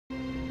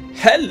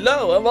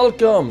Hello and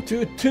welcome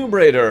to Tomb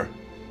Raider.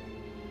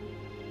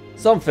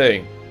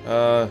 Something.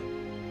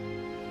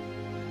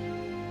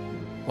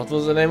 What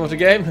was the name of the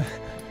game?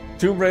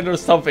 Tomb Raider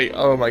something.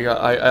 Oh my god,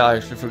 I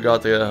actually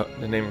forgot the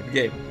name of the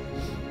game.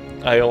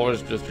 I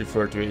always just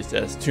refer to it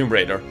as Tomb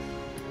Raider.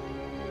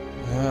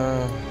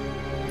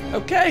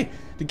 Okay,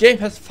 the game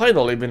has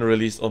finally been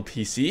released on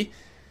PC.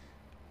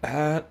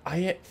 And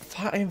I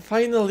am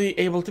finally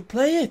able to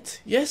play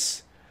it.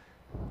 Yes.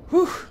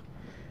 Whew.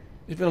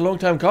 It's been a long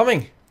time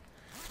coming.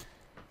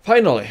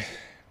 Finally.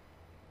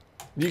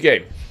 New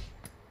game.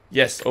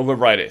 Yes,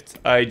 override it.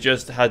 I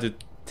just had to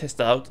test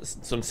out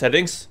some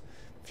settings.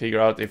 Figure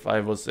out if I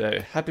was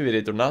happy with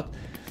it or not.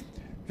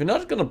 We're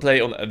not gonna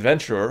play on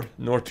Adventurer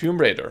nor Tomb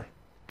Raider.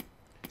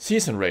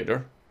 Season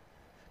Raider.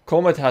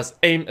 Combat has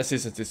aim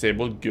assistance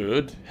disabled.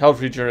 Good.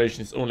 Health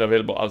regeneration is only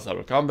available outside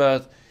of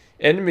combat.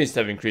 Enemies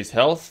have increased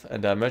health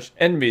and damage.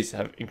 Enemies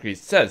have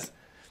increased sense.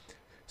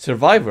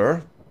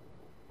 Survivor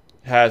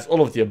has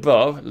all of the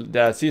above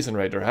that Season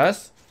Raider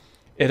has.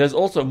 It has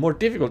also more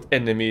difficult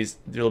enemies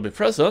that will be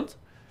present.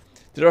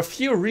 There are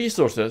fewer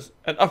resources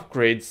and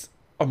upgrades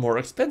are more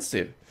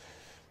expensive.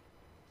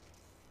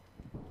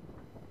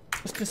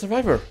 Let's play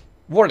Survivor.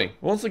 Warning,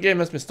 once the game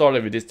has been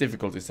started with this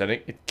difficulty setting,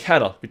 it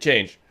cannot be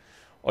changed.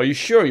 Are you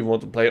sure you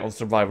want to play on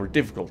Survivor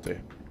difficulty?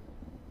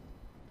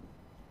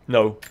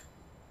 No.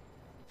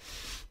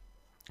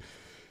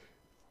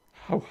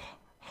 How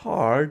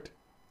hard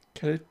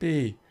can it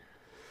be?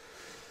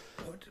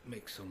 What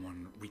makes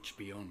someone reach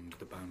beyond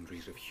the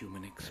boundaries of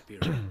human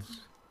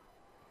experience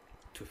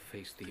to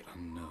face the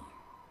unknown?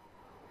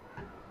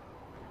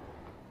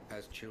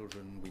 As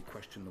children, we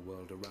question the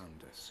world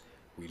around us.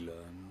 We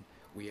learn,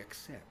 we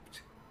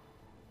accept,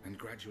 and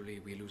gradually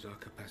we lose our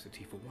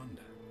capacity for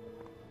wonder.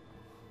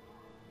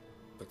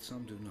 But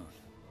some do not.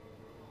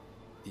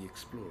 The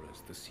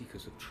explorers, the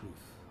seekers of truth.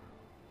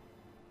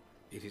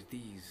 It is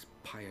these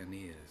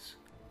pioneers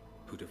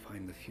who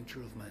define the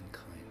future of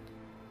mankind.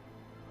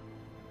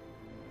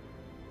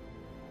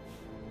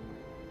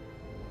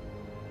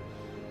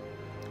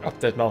 Up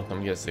that mountain,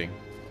 I'm guessing.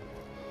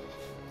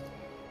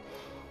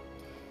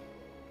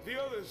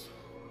 The others,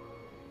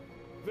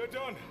 they're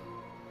done.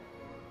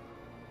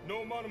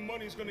 No amount of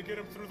money is gonna get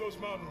them through those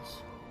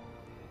mountains.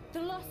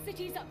 The lost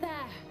city's up there,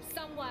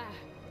 somewhere.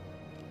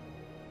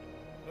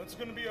 That's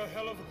gonna be a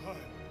hell of a climb.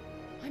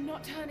 I'm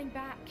not turning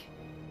back.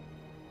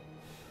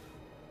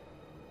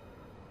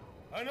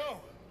 I know.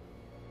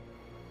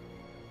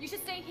 You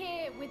should stay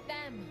here with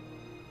them.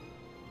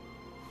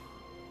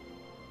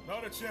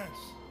 Not a chance.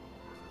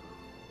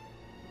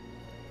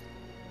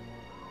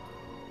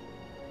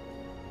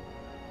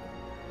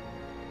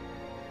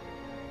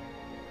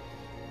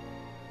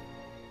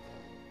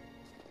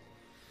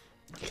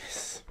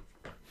 Yes.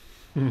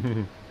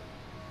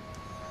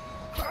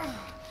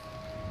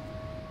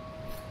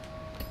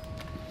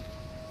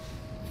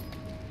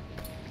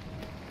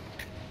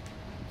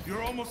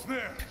 You're almost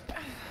there.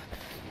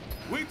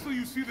 Wait till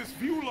you see this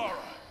view, Lara.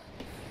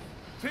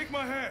 Take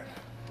my hand.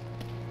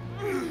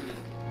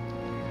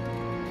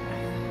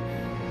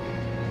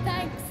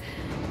 Thanks.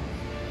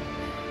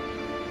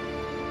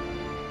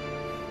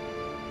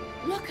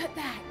 Look at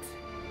that.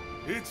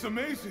 It's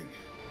amazing.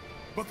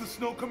 But the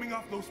snow coming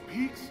off those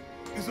peaks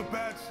is a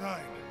bad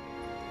sign.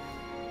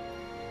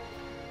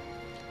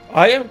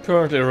 I am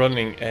currently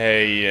running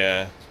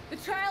a The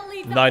trail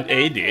leads up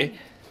 980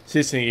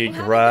 16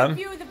 We'll RAM, have a good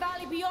view of the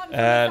valley beyond from the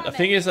and I summit.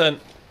 think it's a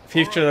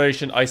 5th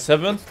generation i7 Let's take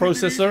it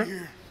processor, easy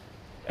here.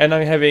 and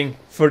I'm having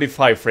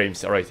 35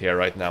 frames right here,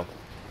 right now.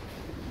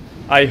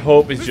 I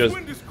hope it's just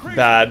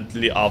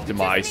badly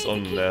optimized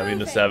on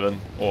Windows 7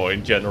 or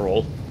in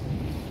general.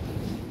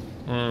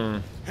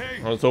 I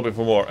Hey, was hoping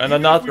for more, and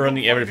I'm not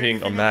running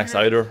everything on max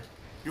either.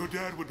 your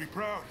dad would be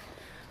proud.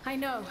 I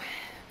know,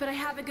 but I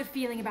have a good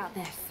feeling about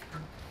this.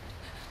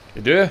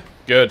 You do?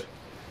 Good.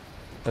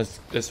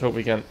 Let's hope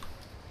we can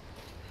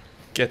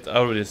get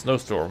out of this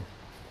snowstorm.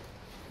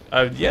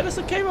 Yeah, there's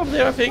a cave up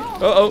there, I think.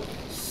 Uh-oh.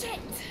 Shit!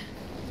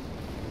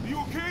 You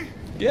okay?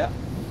 Yeah.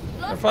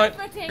 Lost fine.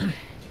 my footing.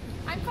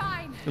 I'm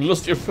fine. You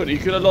lost your foot. You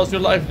could have lost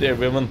your life there,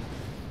 woman.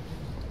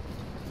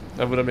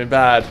 That would have been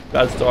bad.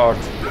 Bad start.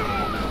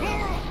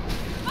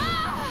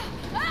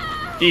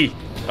 E.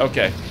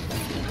 Okay.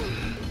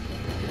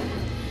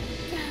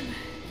 Damn,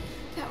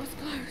 that was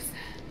close.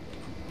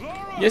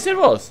 Lara! Yes, it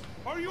was.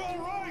 Are you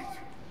alright?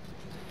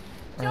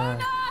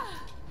 Jonah!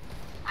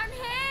 I'm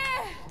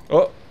here!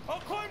 Oh. I'll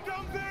climb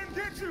down there and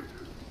get you.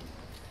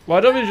 Why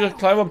don't we just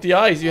climb up the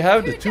ice? You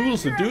have the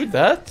tools to do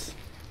that.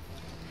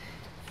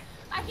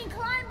 I can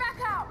climb back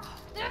up.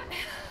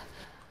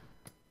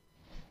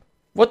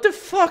 What the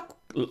fuck?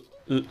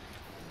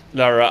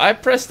 Lara, I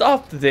pressed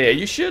up there.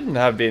 You shouldn't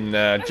have been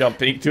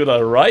jumping to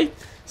the right.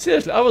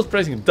 Seriously, I was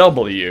pressing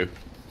W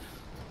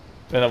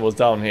when I was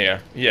down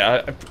here.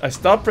 Yeah, I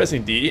stopped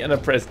pressing D and I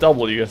pressed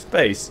W and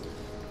space.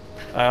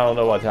 I don't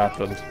know what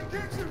happened.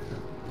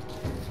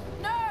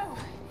 No!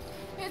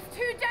 It's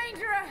too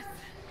dangerous!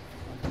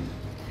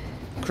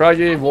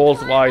 Craggy,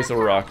 walls, ice,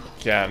 or rock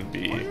can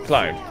be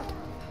climbed.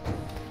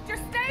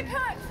 Just stay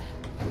put!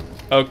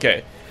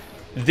 Okay.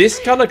 This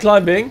kind of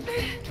climbing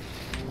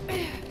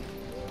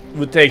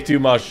would take too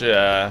much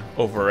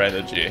over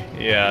energy.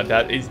 Yeah,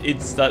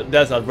 that's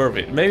not worth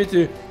it. Maybe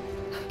to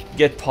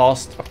get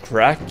past a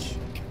crack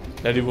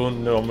that you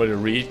won't normally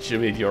reach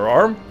with your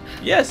arm.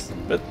 Yes,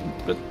 but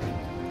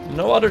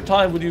no other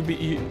time would you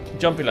be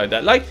jumping like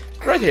that. Like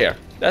right here.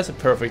 That's a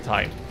perfect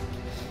time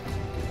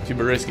to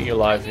be risking your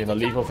life in a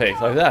leap of faith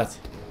like that.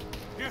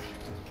 Yeah.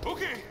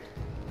 Okay.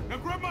 Now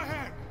grab my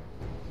hand.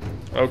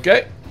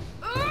 Okay.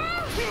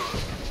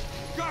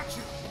 Gotcha.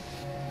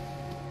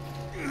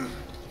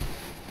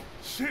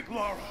 Shit,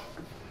 Lara.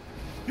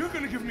 You're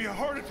gonna give me a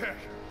heart attack.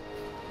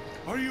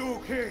 Are you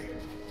okay?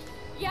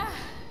 Yeah.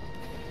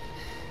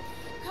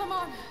 Come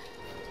on.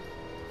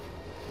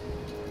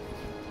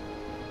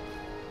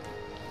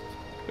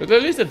 At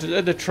least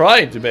they're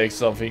trying to make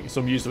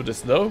some use of the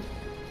snow.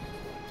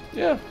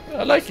 Yeah,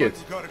 I like it.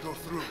 You gotta go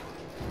through.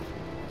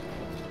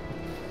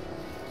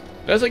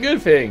 That's a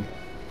good thing.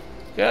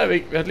 Yeah,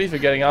 at least we're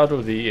getting out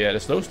of the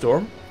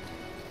snowstorm.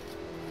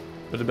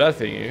 But the bad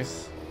thing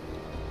is,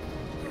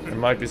 there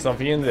might be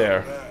something in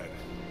there.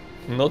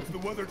 Not. If the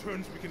weather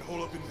turns, we can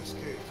hole up in this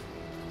cave.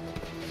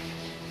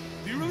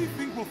 Do you really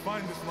think we'll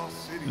find this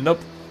lost city?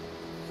 Nope.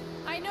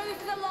 I know this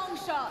is a long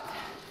shot,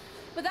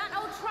 but that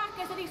old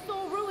tracker said he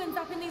saw ruins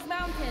up in these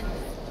mountains.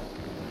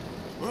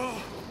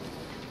 Well,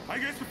 I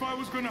guess if I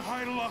was gonna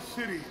hide a lost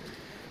city,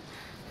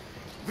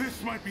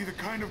 this might be the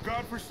kind of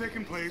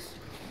godforsaken place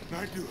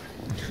I'd do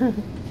it.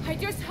 I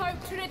just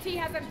hope Trinity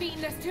hasn't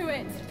beaten us to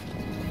it.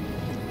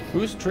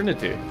 Who's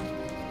Trinity?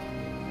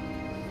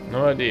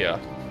 No idea.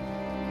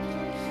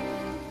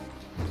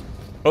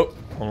 Oh,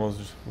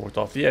 almost walked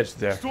off the edge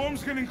there.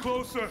 Storm's getting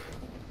closer.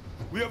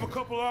 We have a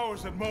couple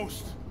hours at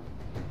most.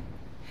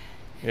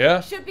 Yeah?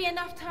 Should be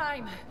enough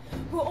time.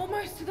 We're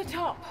almost to the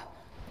top.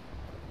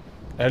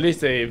 At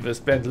least they've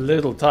spent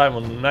little time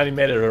on an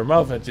animated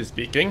mountain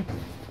speaking.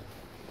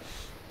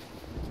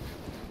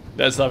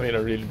 That's something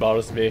that really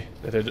bothers me,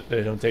 that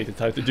they don't take the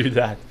time to do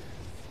that.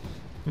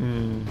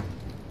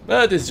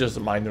 But it's just a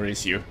minor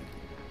issue.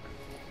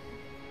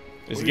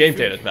 It's the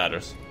gameplay that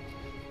matters.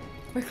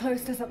 We're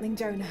close to something,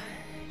 Jonah.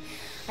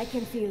 I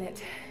can feel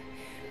it.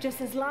 Just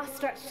this last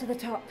stretch to the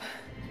top.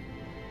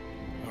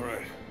 All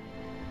right.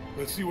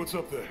 Let's see what's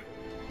up there.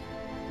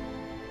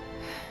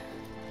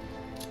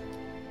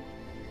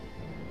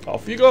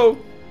 Off you go.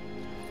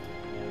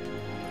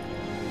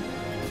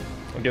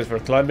 I guess we're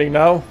climbing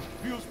now.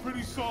 Feels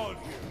pretty solid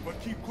here, but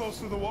keep close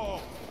to the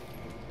wall.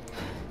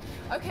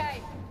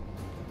 Okay.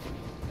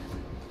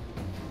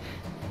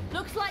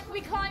 Looks like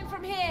we climb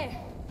from here.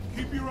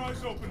 Keep your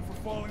eyes open for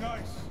falling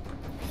ice.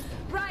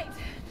 Right.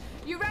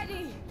 You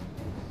ready?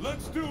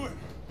 Let's do it.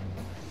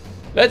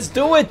 Let's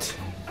do it.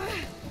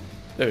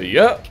 There we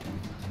go.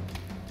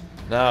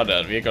 Now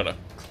then, we're gonna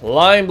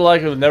climb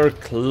like we've never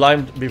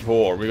climbed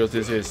before, because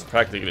this is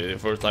practically the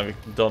first time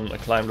we've done a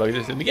climb like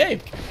this in the game.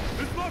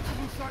 There's lots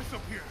of loose ice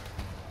up here.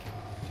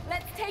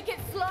 Let's take it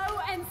slow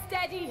and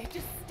steady.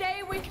 Just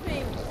stay with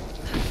me.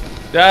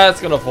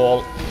 That's gonna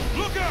fall.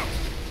 Look out!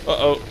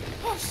 Uh-oh.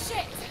 Oh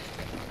shit!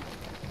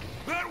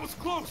 That was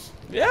close.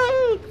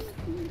 Yeah,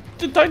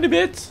 just a tiny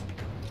bit.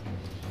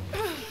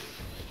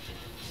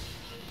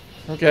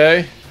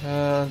 Okay,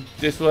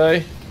 this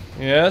way.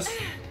 Yes.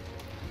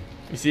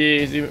 Is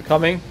he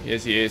coming?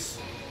 Yes, he is.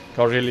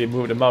 Can't really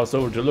move the mouse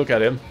over to look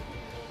at him.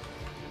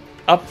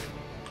 Up.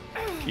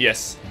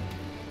 Yes.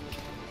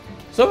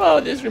 Somehow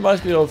this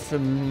reminds me of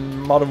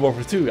Modern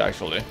Warfare 2,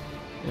 actually.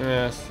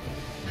 Yes.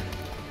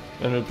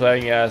 And we're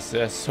playing as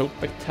Soap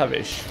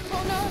McTavish.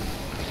 Oh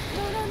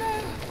no! No, no, no!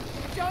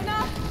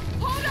 Jonah!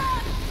 Hold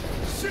on!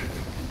 Shit!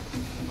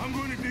 I'm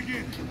going to dig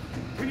in.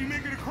 Can you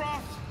make it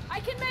across? I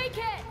can make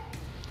it!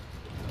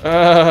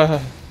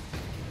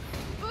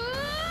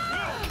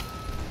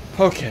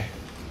 Okay.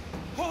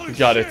 Holy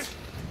Got shit. it.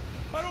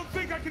 I don't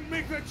think I can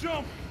make that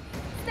jump.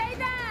 Stay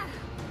there!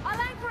 I'll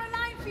anchor a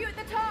line for you at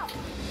the top.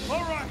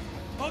 All right,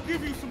 I'll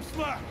give you some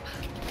slack.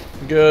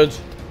 Good.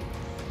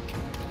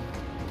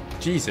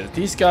 Jesus,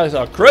 these guys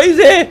are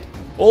crazy!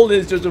 All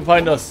this just to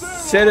find a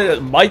city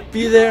that might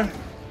be there.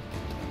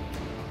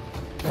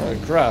 Oh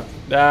crap,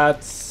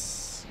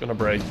 that's gonna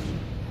break.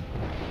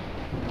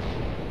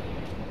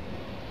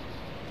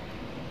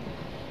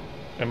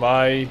 Am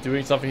I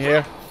doing something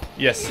here?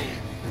 Yes.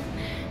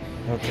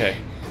 Okay,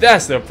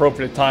 that's the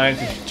appropriate time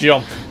to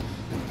jump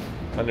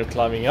when you're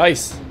climbing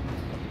ice.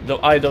 Though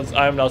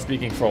I'm not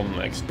speaking from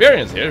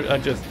experience here, I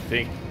just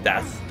think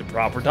that's the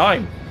proper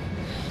time.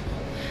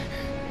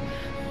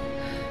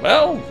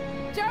 Well,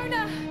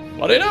 Jonah!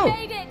 what do you know? We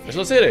made it. There's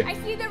no city. I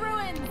see the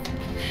ruins.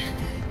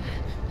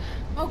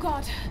 Oh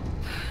god.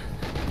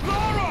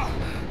 Lara!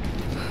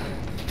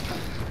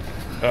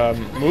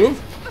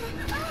 Move.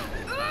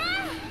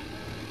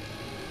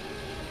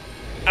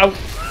 Ow.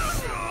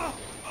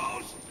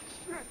 Oh,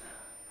 shit.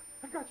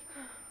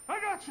 I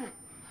got you.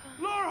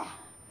 Lara,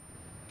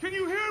 can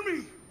you hear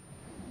me?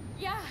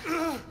 Yeah.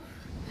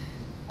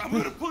 I'm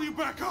gonna pull you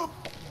back up.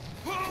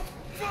 Oh,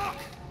 fuck.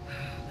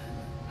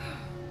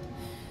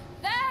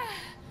 There.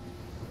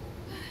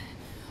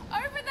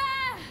 Over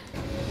there.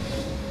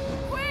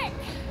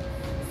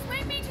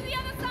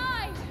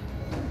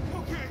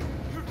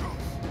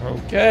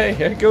 Okay,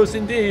 here it goes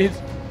indeed.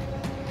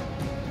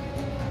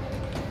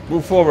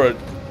 Move forward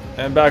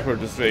and backward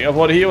to swing. I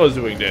thought he was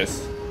doing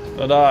this,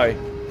 not I.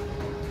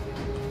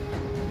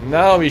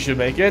 Now we should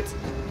make it.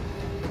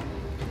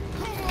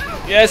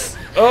 Yes!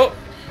 Oh!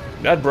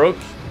 That broke.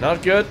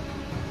 Not good.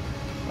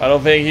 I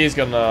don't think he's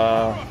gonna...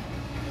 I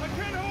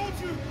can't hold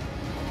you.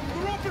 The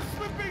rope is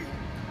slipping.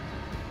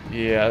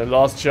 Yeah,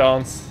 last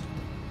chance.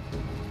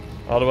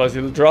 Otherwise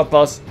he'll drop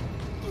us.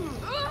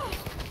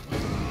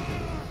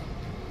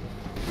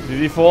 Did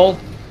he fall?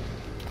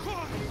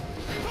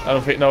 I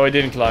don't think... No, he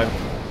didn't climb.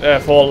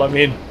 Fall, I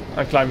mean.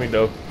 I'm climbing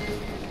though.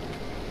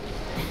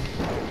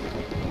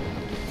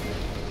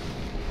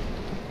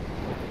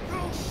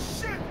 Oh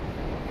shit!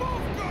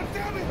 Move,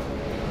 goddammit!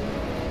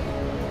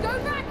 Go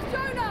back,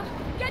 Jonah!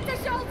 Get to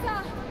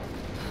shelter!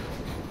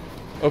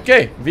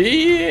 Okay,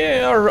 we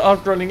are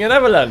outrunning an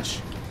avalanche.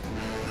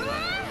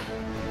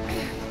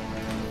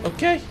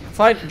 Okay,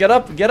 fine. Get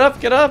up, get up,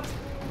 get up.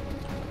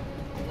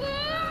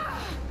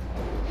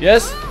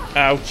 Yes.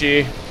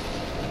 Ouchie.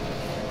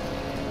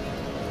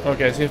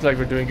 Okay, seems like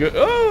we're doing good.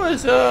 Oh,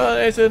 it's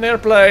an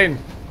airplane.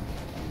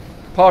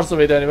 Parts of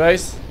it,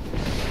 anyways.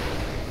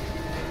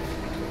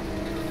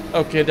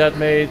 Okay, that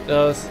made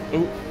us.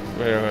 Ooh,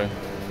 we're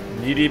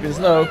knee deep in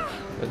snow.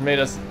 That made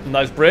us a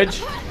nice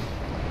bridge.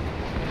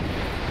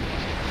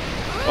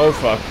 Oh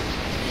fuck.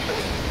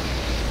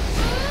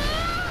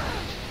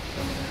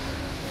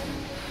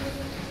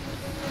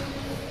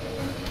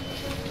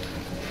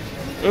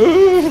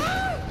 Ooh.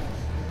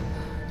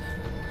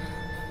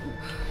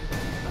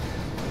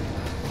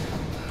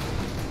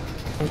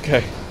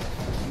 Okay.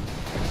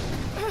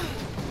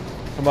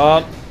 Come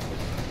on.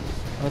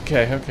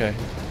 Okay, okay.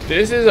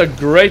 This is a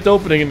great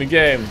opening in the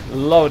game.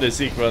 Love this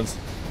sequence.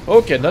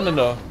 Okay,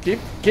 no.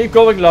 Keep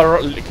going,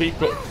 Lara. Keep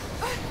going.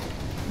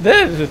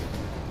 Then.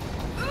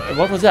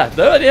 What was that?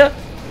 No idea.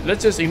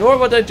 Let's just ignore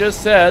what I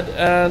just said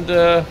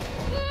and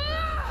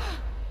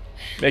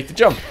make the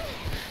jump.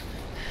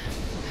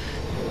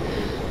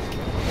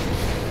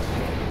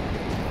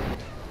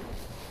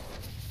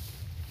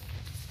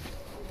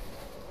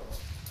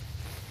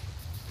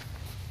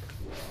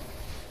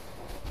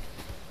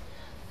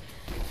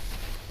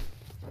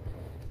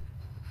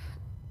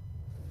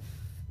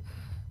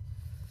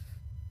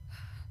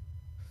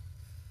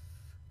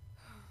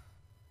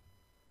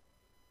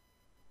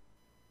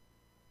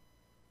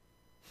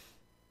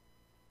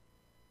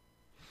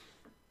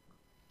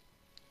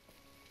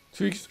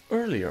 Two weeks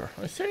earlier.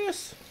 Are you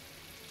serious?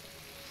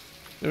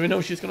 Do we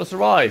know she's gonna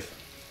survive?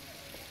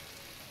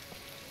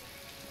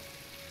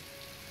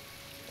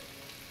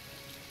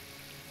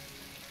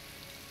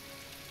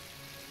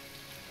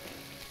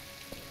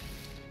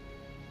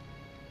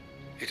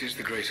 It is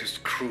the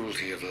greatest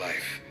cruelty of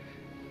life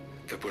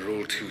that we're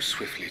all too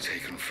swiftly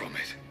taken from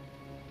it.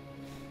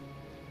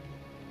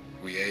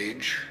 We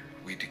age,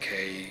 we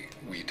decay,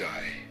 we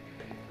die.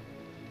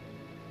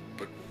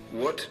 But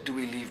what do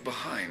we leave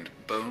behind?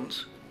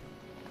 Bones?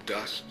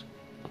 Dust?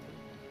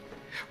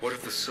 What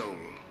of the soul?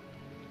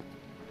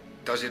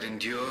 Does it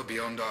endure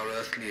beyond our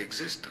earthly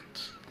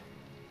existence?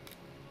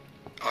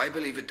 I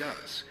believe it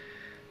does.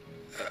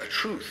 A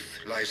truth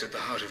lies at the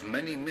heart of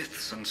many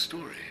myths and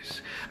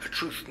stories. A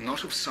truth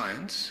not of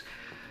science,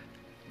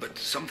 but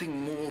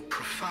something more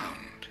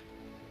profound.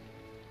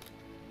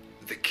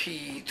 The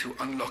key to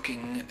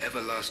unlocking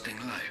everlasting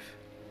life.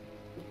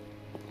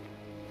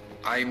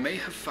 I may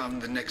have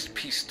found the next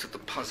piece to the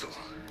puzzle,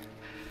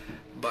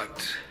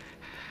 but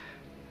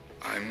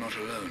I'm not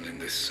alone in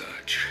this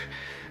search.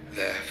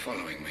 They're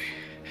following me,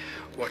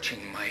 watching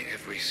my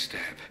every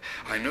step.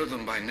 I know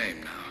them by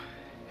name now.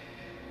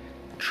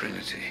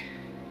 Trinity.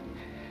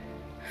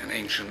 An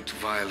ancient,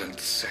 violent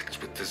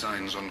sect with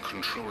designs on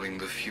controlling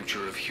the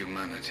future of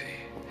humanity.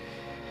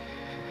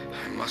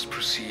 I must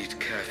proceed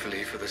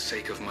carefully for the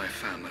sake of my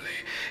family.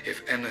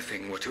 If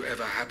anything were to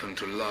ever happen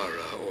to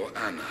Lara or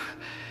Anna,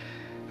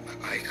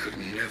 I could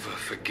never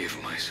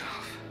forgive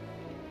myself.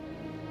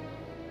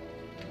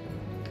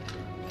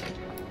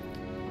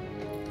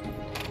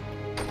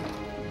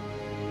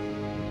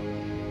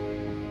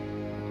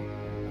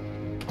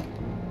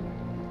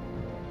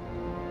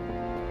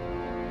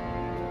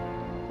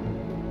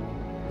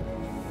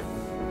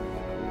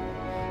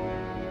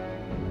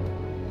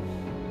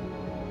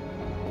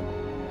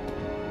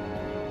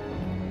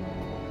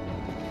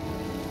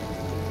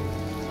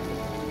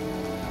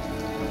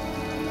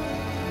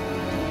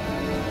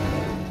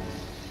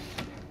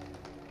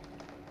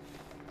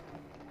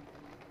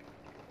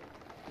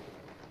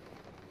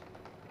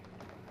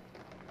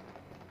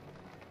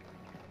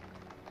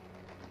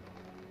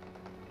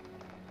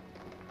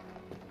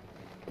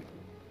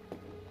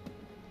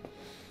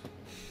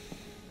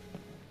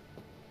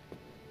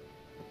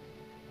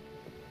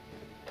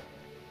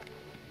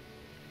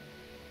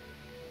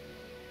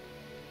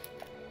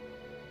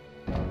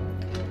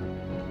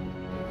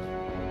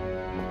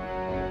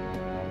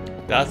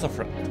 That's a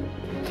friend.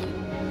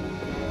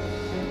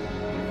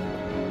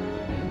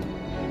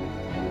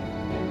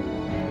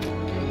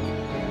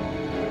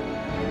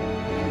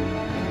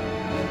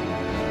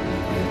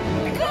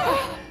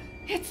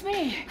 It's me.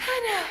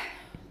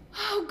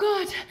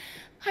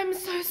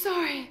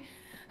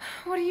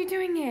 What are you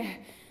doing here?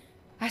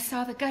 I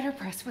saw the gutter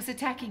press was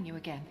attacking you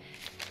again.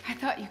 I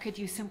thought you could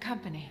use some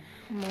company.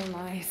 More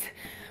lies.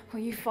 Were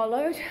you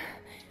followed?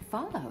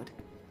 Followed?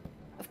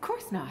 Of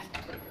course not.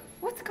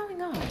 What's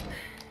going on?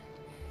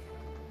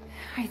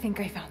 I think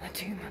I found the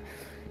tomb.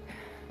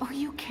 Oh,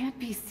 you can't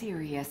be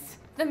serious.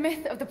 The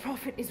myth of the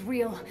prophet is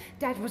real.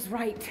 Dad was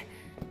right.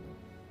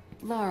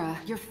 Lara,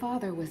 your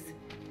father was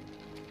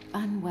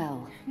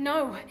unwell.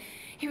 No,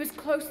 he was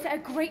close to a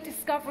great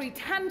discovery,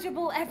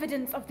 tangible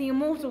evidence of the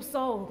immortal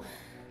soul.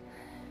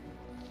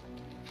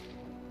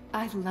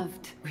 I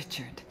loved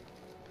Richard.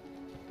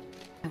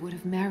 I would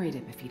have married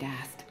him if he'd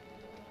asked.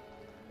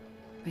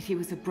 But he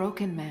was a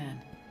broken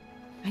man.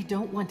 I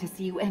don't want to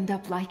see you end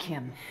up like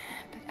him.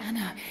 But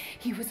Anna,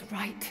 he was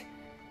right.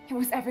 It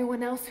was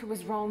everyone else who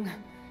was wrong.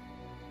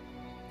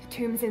 The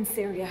tomb's in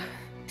Syria.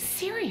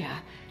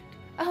 Syria?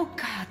 Oh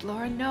God,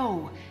 Lara,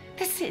 no.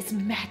 This is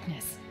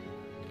madness.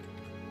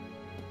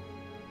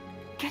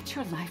 Get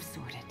your life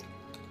sorted.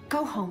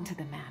 Go home to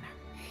the manor.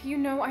 You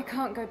know I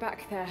can't go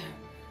back there.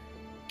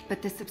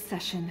 But this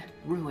obsession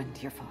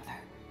ruined your father.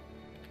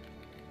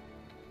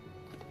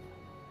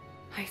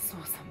 I saw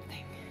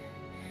something.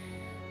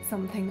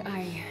 Something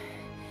I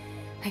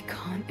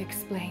can't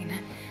explain.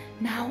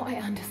 Now I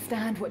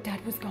understand what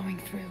Dad was going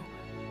through.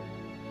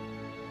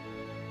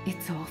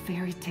 It's all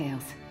fairy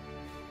tales.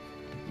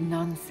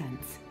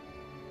 Nonsense.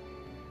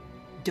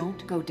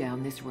 Don't go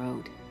down this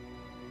road.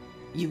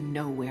 You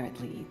know where it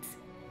leads.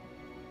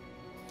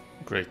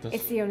 Greatness.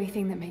 It's the only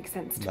thing that makes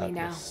sense to me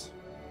now. Madness.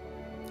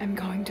 I'm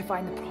going to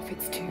find the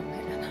prophet's tomb,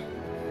 Anna.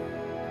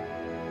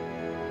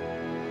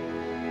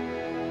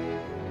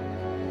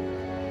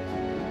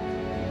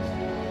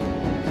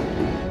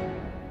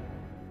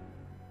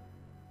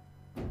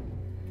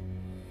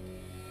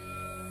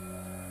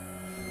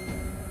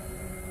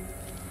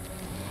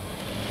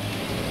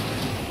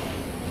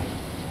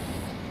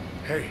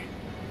 Hey,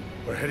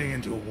 we're heading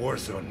into a war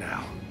zone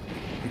now.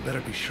 We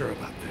better be sure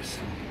about this.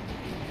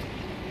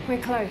 We're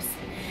close.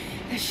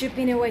 There should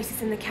be an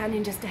oasis in the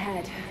canyon just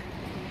ahead.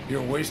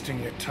 You're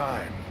wasting your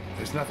time.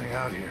 There's nothing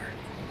out here.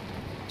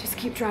 Just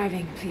keep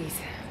driving, please.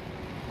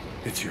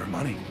 It's your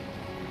money.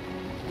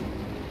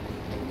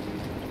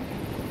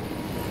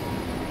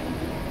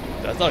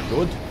 That's not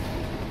good.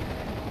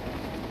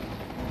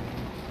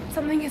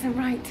 Something isn't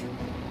right.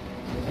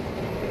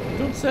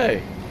 Don't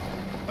say.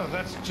 Oh,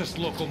 that's just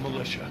local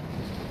militia.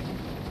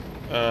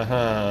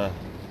 Uh-huh.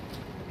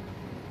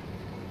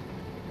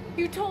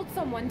 You told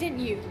someone, didn't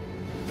you?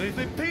 They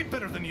paid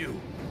better than you.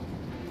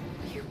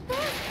 You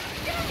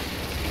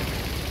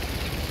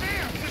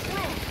Damn, this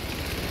road!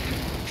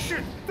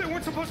 Shit, they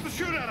weren't supposed to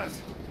shoot at us.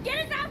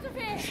 Get us out of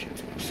here!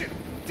 Shit.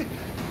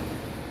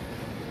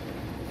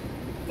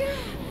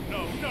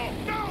 No, no,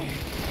 no!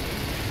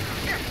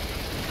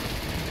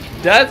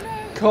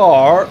 That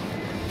car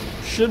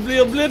should be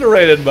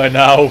obliterated by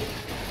now.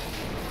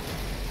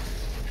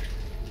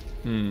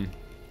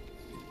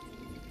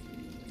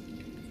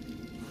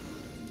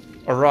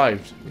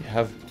 Arrived. We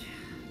have...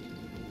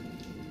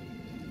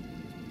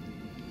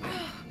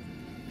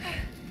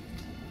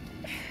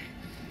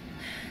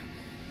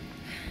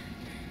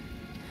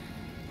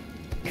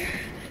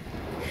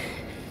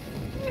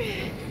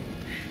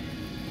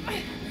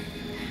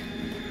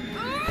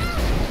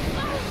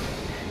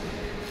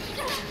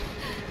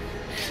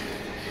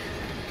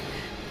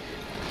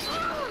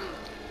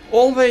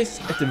 Always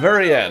at the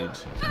very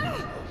end.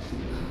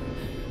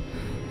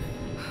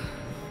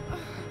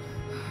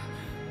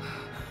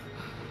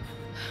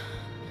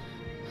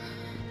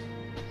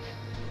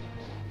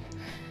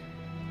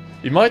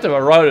 We might have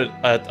arrived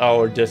at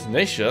our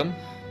destination,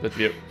 but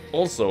we have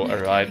also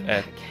arrived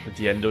at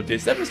the end of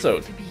this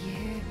episode.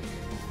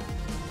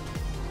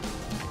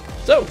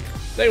 So,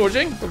 thanks for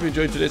watching, hope you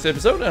enjoyed today's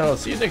episode, and I'll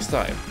see you next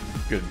time.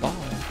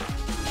 Goodbye.